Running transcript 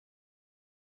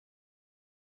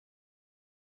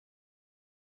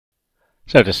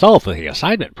So to solve the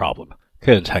assignment problem,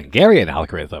 Kuhn's Hungarian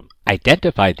algorithm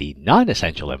identified the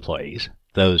non-essential employees,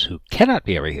 those who cannot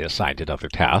be reassigned another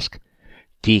task,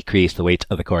 decreased the weights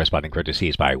of the corresponding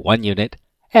vertices by 1 unit,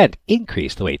 and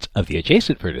increased the weights of the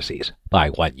adjacent vertices by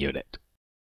 1 unit.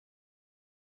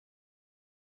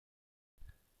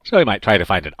 So we might try to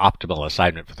find an optimal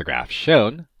assignment for the graph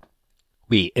shown.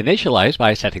 We initialize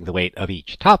by setting the weight of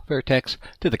each top vertex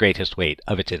to the greatest weight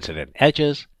of its incident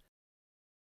edges,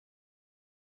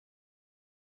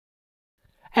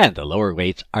 and the lower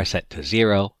weights are set to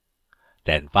 0.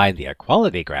 Then find the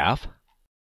equality graph,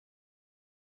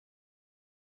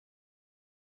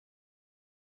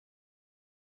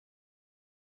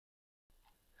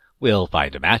 we'll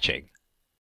find a matching.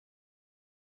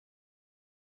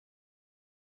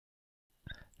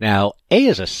 Now, A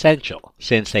is essential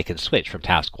since they can switch from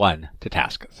task 1 to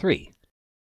task 3.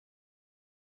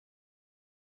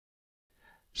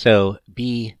 So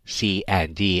B, C,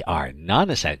 and D are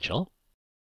non-essential.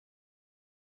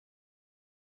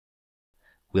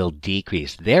 We'll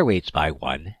decrease their weights by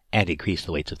 1 and increase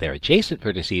the weights of their adjacent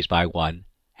vertices by 1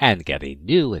 and get a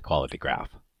new equality graph.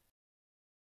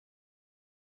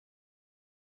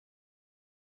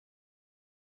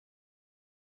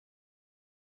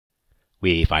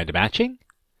 We find a matching,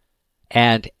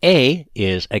 and A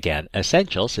is again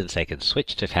essential since they can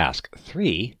switch to task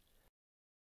 3.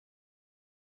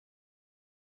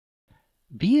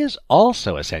 B is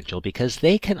also essential because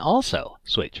they can also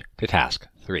switch to task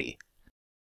 3.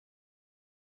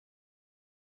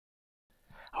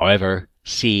 However,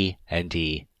 C and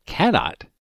D cannot.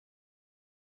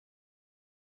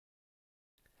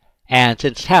 And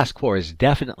since task 4 is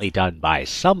definitely done by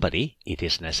somebody, it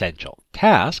is an essential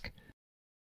task.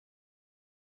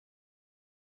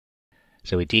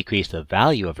 So we decrease the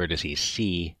value of vertices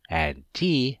C and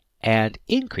D and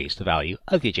increase the value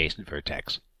of the adjacent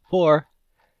vertex 4.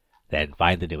 Then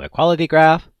find the new equality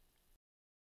graph.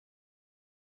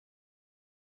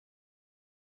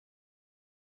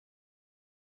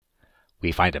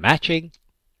 We find a matching,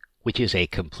 which is a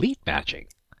complete matching.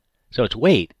 So its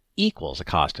weight equals the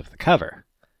cost of the cover.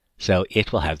 So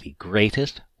it will have the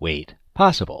greatest weight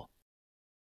possible.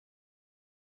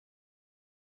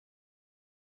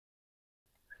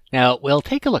 Now, we'll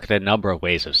take a look at a number of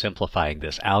ways of simplifying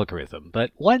this algorithm, but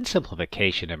one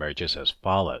simplification emerges as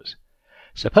follows.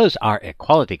 Suppose our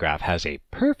equality graph has a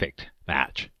perfect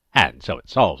match, and so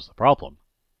it solves the problem.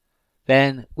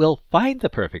 Then we'll find the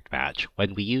perfect match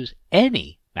when we use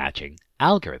any matching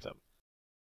algorithm.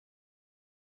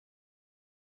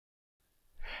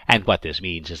 And what this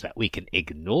means is that we can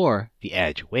ignore the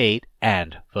edge weight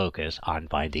and focus on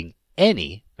finding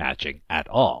any matching at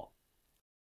all.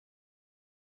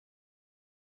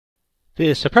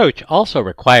 This approach also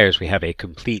requires we have a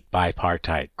complete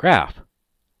bipartite graph.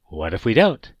 What if we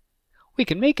don't? We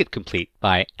can make it complete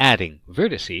by adding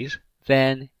vertices,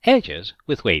 then edges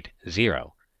with weight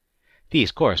 0.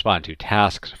 These correspond to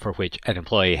tasks for which an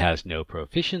employee has no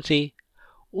proficiency,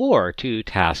 or to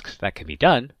tasks that can be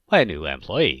done by a new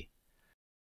employee.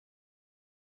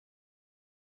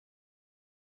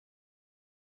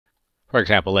 For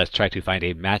example, let's try to find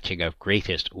a matching of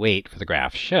greatest weight for the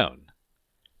graph shown.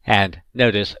 And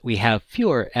notice we have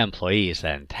fewer employees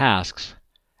than tasks,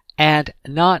 and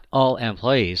not all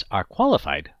employees are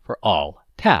qualified for all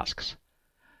tasks.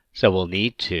 So we'll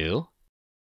need to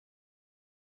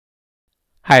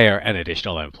hire an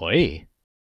additional employee.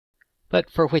 But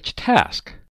for which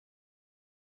task?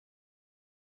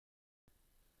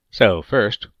 So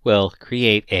first, we'll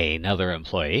create another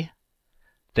employee,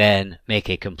 then make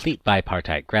a complete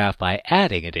bipartite graph by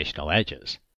adding additional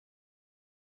edges.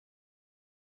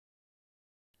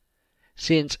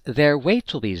 Since their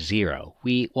weights will be 0,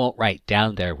 we won't write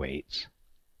down their weights.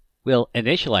 We'll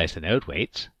initialize the node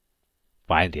weights,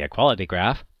 find the equality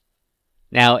graph.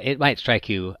 Now, it might strike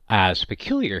you as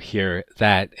peculiar here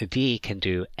that D can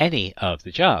do any of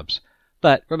the jobs.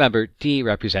 But remember, D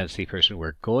represents the person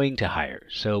we're going to hire,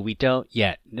 so we don't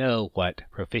yet know what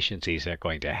proficiencies they're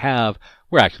going to have.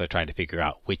 We're actually trying to figure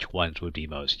out which ones would be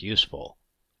most useful.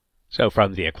 So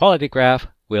from the equality graph,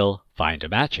 we'll find a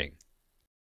matching.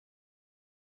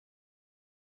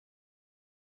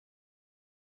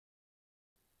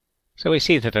 So we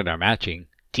see that in our matching,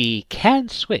 D can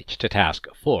switch to task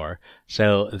 4,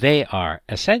 so they are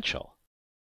essential.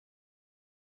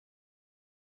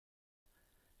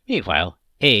 Meanwhile,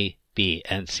 A, B,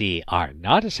 and C are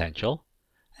not essential,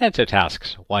 and so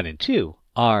tasks 1 and 2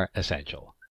 are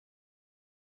essential.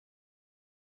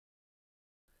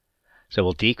 So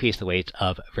we'll decrease the weights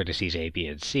of vertices A, B,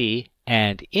 and C,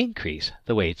 and increase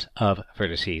the weights of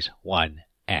vertices 1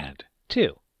 and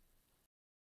 2.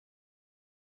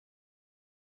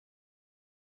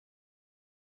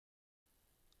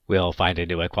 We'll find a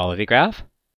new equality graph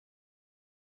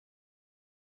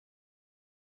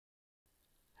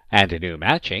and a new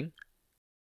matching.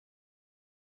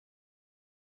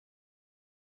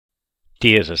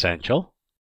 D is essential.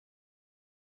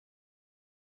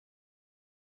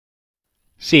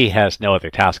 C has no other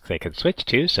task they can switch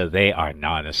to, so they are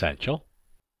non-essential,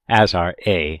 as are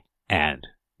A and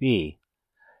B.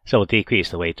 So we'll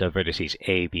decrease the weights of vertices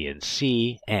A, B, and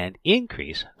C, and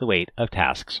increase the weight of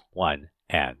tasks 1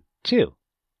 and 2.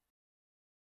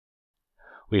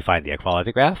 We find the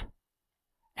equality graph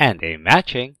and a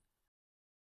matching,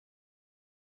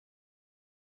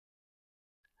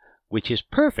 which is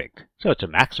perfect, so it's a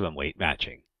maximum weight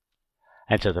matching.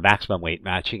 And so the maximum weight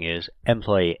matching is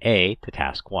employee A to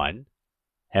task 1,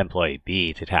 employee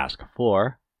B to task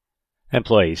 4,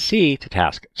 employee C to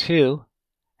task 2,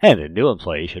 and a new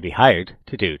employee should be hired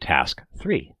to do task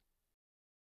 3.